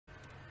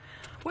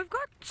We've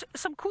got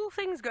some cool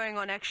things going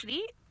on,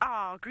 actually.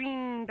 Our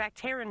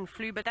green-backed heron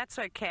flew, but that's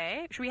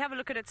okay. Should we have a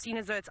look at it, seeing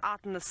as though it's out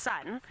in the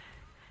sun?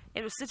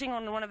 It was sitting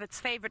on one of its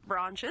favorite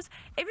branches.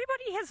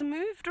 Everybody has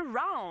moved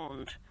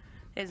around.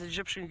 There's an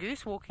Egyptian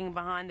goose walking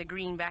behind the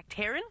green-backed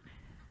heron.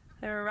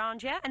 They're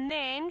around here. And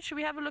then, should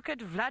we have a look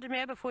at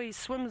Vladimir before he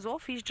swims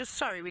off? He's just,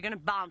 sorry, we're going to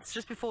bounce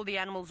just before the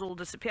animals all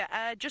disappear.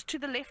 Just to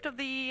the left of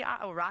the,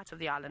 or right of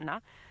the island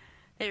now.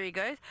 There he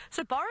goes.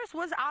 So Boris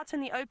was out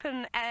in the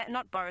open,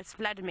 not Boris,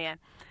 Vladimir.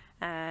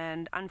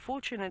 And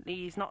unfortunately,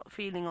 he's not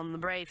feeling on the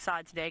brave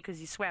side today because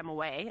he swam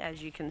away,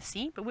 as you can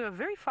see. But we were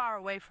very far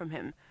away from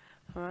him.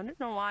 I don't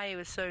know why he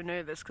was so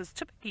nervous, because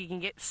typically you can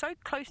get so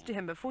close to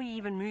him before he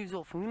even moves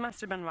off. And we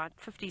must have been about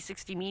 50,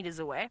 60 meters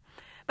away.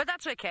 But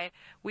that's okay.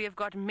 We have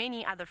got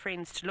many other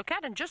friends to look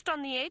at. And just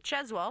on the edge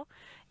as well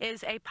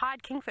is a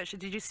pied kingfisher.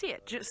 Did you see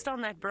it? Just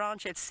on that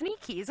branch. It's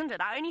sneaky, isn't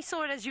it? I only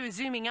saw it as you were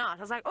zooming out.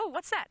 I was like, oh,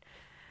 what's that?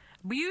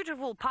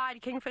 Beautiful pied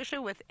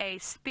kingfisher with a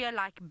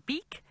spear-like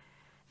beak.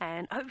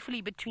 And hopefully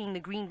between the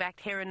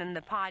green-backed heron and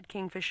the pied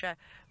kingfisher,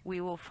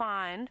 we will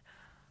find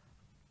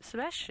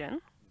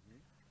Sebastian.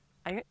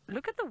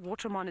 Look at the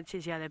water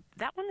monitors here.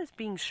 That one is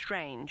being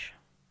strange.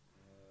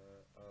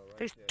 Right.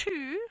 There's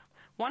two.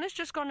 One has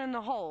just gone in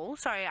the hole.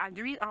 Sorry,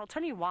 I'll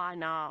tell you why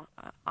now.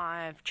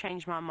 I've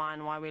changed my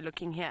mind why we're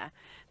looking here.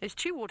 There's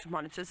two water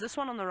monitors. This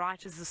one on the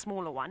right is the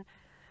smaller one.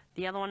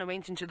 The other one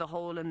went into the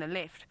hole in the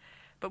left.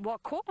 But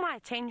what caught my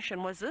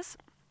attention was this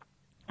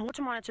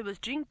water monitor was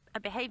doing a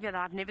behavior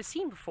that I've never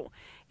seen before.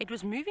 It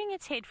was moving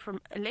its head from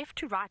left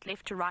to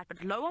right,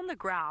 but low on the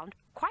ground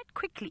quite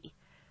quickly.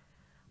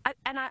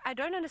 I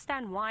don't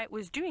understand why it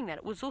was doing that.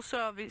 It was also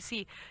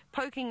obviously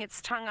poking its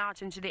tongue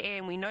out into the air,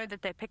 and we know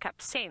that they pick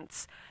up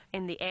scents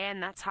in the air,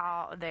 and that's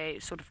how they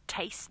sort of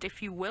taste,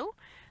 if you will.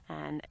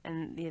 And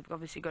they've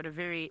obviously got a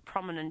very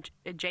prominent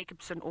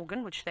Jacobson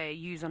organ, which they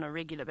use on a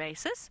regular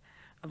basis,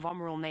 a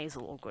vomeral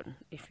nasal organ,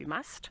 if you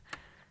must.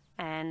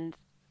 And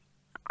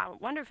I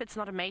wonder if it's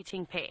not a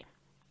mating pair.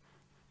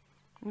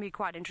 It'll be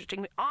quite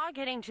interesting. We are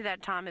getting to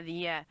that time of the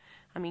year.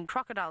 I mean,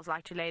 crocodiles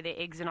like to lay their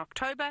eggs in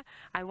October.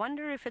 I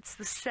wonder if it's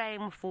the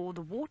same for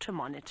the water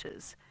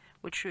monitors,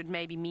 which would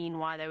maybe mean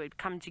why they would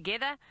come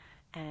together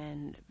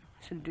and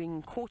sort of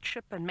doing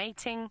courtship and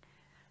mating.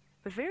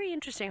 But very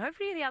interesting.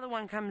 Hopefully the other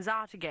one comes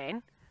out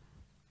again.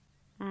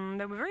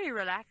 They were very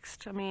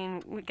relaxed. I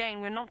mean,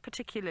 again, we're not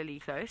particularly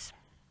close.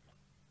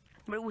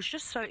 But it was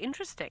just so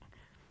interesting.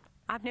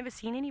 I've never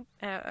seen any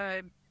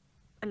a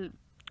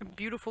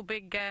beautiful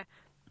big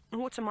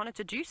water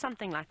monitor do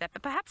something like that,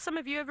 but perhaps some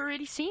of you have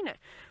already seen it.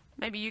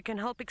 Maybe you can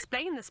help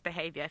explain this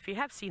behavior if you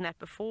have seen that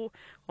before,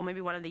 or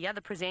maybe one of the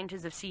other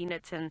presenters have seen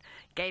it and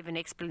gave an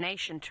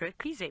explanation to it.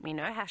 Please let me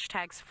know.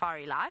 Hashtag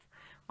Safari Live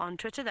on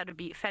Twitter. That would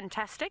be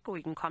fantastic, or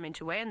you can comment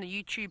away in the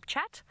YouTube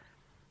chat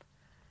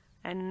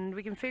and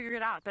we can figure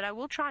it out. But I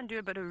will try and do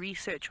a bit of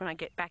research when I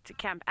get back to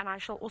camp, and I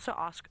shall also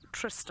ask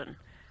Tristan.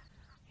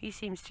 He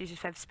seems to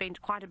have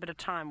spent quite a bit of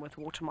time with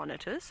water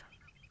monitors.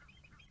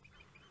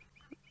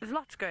 There's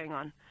lots going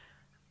on.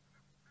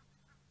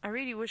 I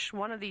really wish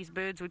one of these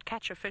birds would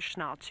catch a fish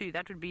now too.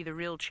 That would be the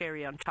real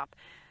cherry on top.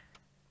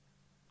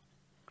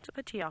 It's a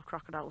pity our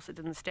crocodiles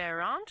didn't stay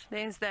around.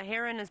 There's the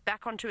heron is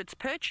back onto its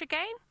perch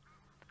again.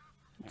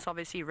 It's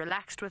obviously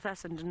relaxed with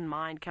us and didn't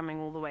mind coming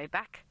all the way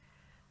back.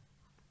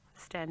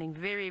 Standing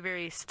very,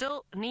 very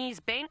still, knees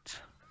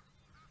bent,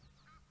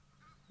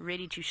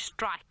 ready to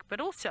strike,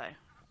 but also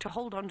to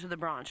hold onto the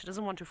branch. It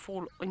doesn't want to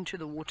fall into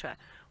the water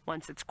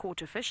once it's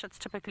caught a fish. That's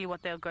typically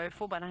what they'll go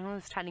for, but I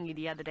was telling you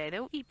the other day,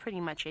 they'll eat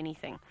pretty much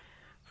anything,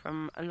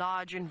 from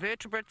large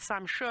invertebrates,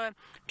 I'm sure,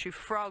 to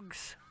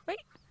frogs. Wait,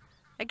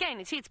 again,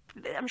 you see,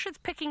 I'm sure it's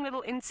picking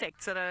little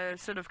insects that are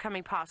sort of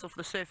coming past off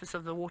the surface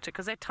of the water,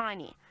 because they're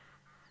tiny.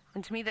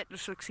 And to me, that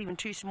just looks even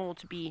too small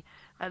to be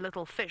a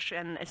little fish,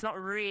 and it's not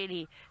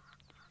really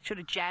sort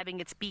of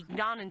jabbing its beak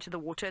down into the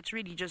water. It's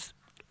really just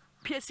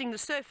piercing the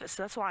surface.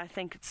 That's why I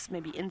think it's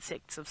maybe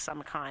insects of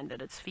some kind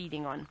that it's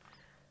feeding on.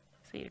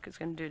 See, it's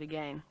going to do it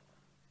again.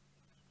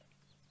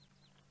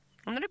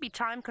 And that'll be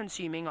time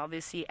consuming,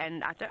 obviously,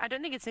 and I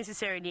don't think it's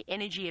necessarily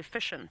energy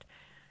efficient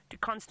to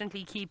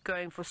constantly keep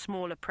going for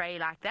smaller prey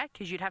like that,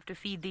 because you'd have to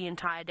feed the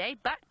entire day.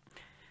 But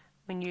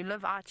when you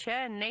live out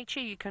here in nature,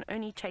 you can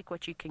only take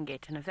what you can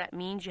get, and if that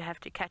means you have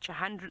to catch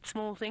 100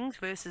 small things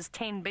versus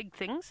 10 big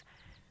things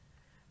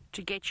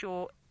to get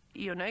your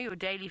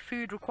daily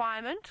food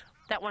requirement.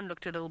 That one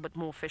looked a little bit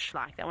more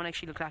fish-like. That one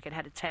actually looked like it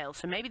had a tail.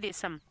 So maybe there's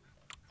some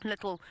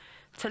little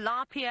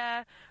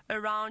tilapia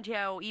around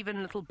here, or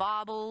even little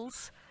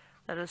barbels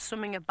that are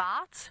swimming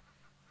about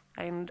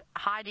and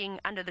hiding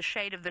under the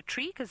shade of the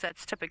tree, because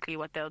that's typically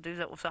what they'll do.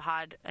 They'll also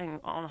hide on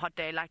a hot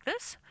day like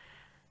this,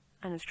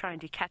 and it's trying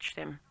to catch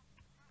them.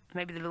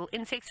 Maybe the little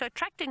insects are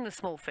attracting the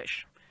small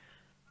fish.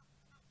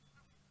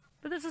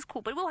 But this is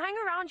cool. But we'll hang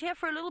around here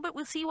for a little bit.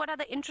 We'll see what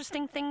other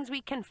interesting things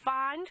we can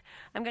find.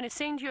 I'm going to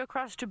send you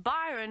across to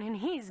Byron, and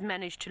he's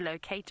managed to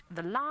locate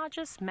the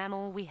largest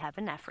mammal we have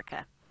in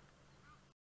Africa.